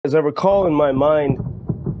As I recall in my mind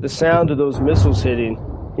the sound of those missiles hitting,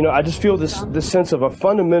 I just feel this sense of a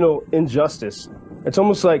fundamental injustice. It's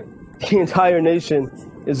almost like the entire nation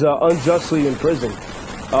is unjustly imprisoned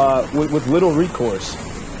with little recourse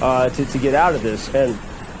to get out of this. And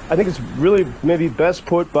I think it's really maybe best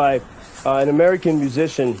put by an American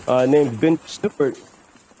musician named Ben Stewart,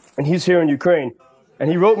 and he's here in Ukraine. And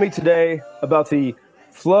he wrote me today about the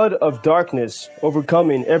flood of darkness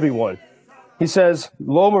overcoming everyone. He says,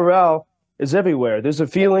 low morale is everywhere. There's a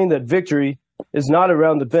feeling that victory is not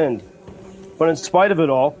around the bend. But in spite of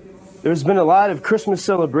it all, there's been a lot of Christmas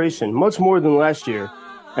celebration, much more than last year,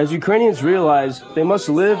 as Ukrainians realize they must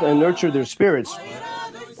live and nurture their spirits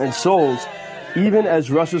and souls, even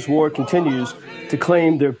as Russia's war continues to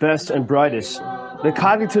claim their best and brightest. The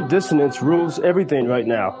cognitive dissonance rules everything right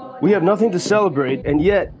now. We have nothing to celebrate, and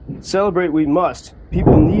yet celebrate we must.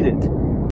 People need it.